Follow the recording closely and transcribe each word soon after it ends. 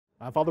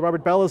I'm Father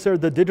Robert Ballecer,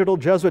 the digital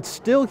Jesuit,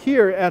 still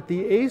here at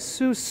the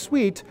ASUS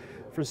suite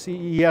for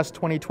CES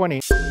 2020.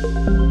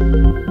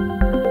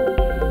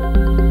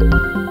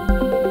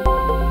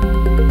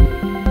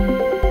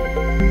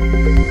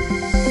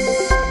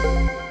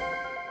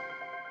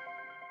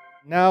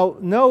 Now,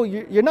 no,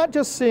 you're not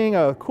just seeing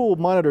a cool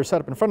monitor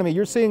set up in front of me,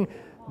 you're seeing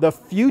the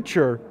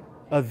future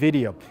of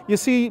video. You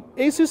see,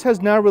 ASUS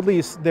has now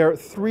released their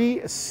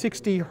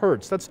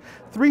 360Hz. That's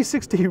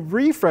 360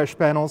 refresh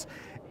panels,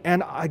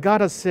 and I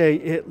gotta say,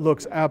 it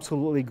looks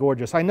absolutely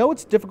gorgeous. I know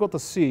it's difficult to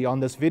see on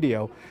this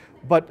video,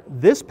 but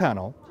this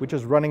panel, which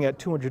is running at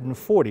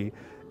 240,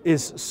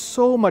 is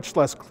so much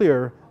less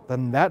clear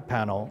than that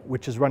panel,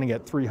 which is running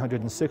at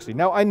 360.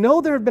 Now, I know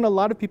there have been a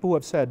lot of people who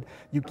have said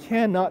you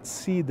cannot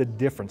see the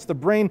difference. The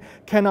brain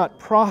cannot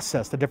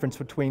process the difference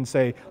between,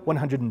 say,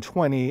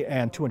 120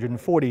 and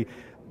 240.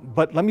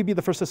 But let me be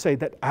the first to say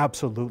that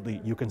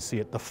absolutely you can see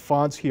it. The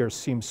fonts here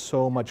seem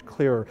so much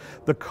clearer.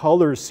 The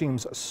colors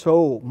seems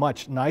so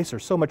much nicer,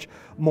 so much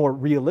more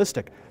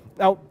realistic.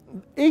 Now,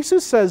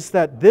 ASUS says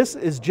that this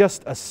is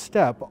just a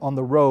step on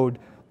the road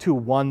to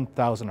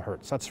 1,000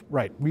 Hertz. That's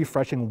right,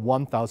 refreshing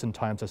 1,000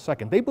 times a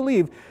second. They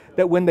believe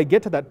that when they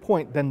get to that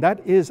point, then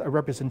that is a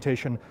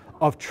representation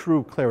of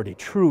true clarity,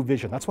 true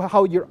vision. That's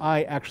how your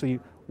eye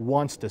actually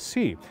wants to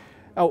see.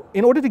 Now,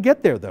 in order to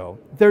get there, though,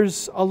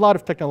 there's a lot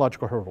of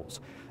technological hurdles.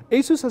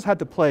 ASUS has had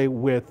to play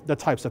with the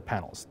types of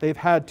panels. They've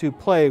had to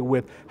play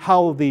with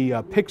how the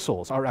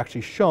pixels are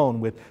actually shown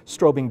with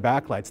strobing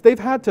backlights. They've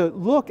had to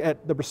look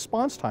at the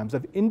response times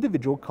of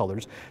individual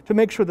colors to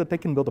make sure that they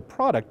can build a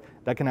product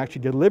that can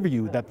actually deliver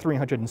you that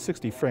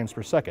 360 frames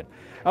per second.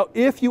 Now,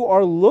 if you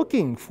are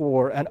looking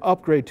for an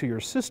upgrade to your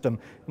system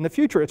in the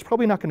future, it's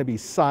probably not going to be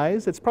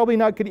size. It's probably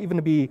not going to even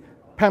be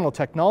panel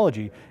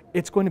technology.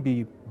 It's going to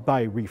be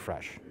by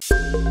refresh.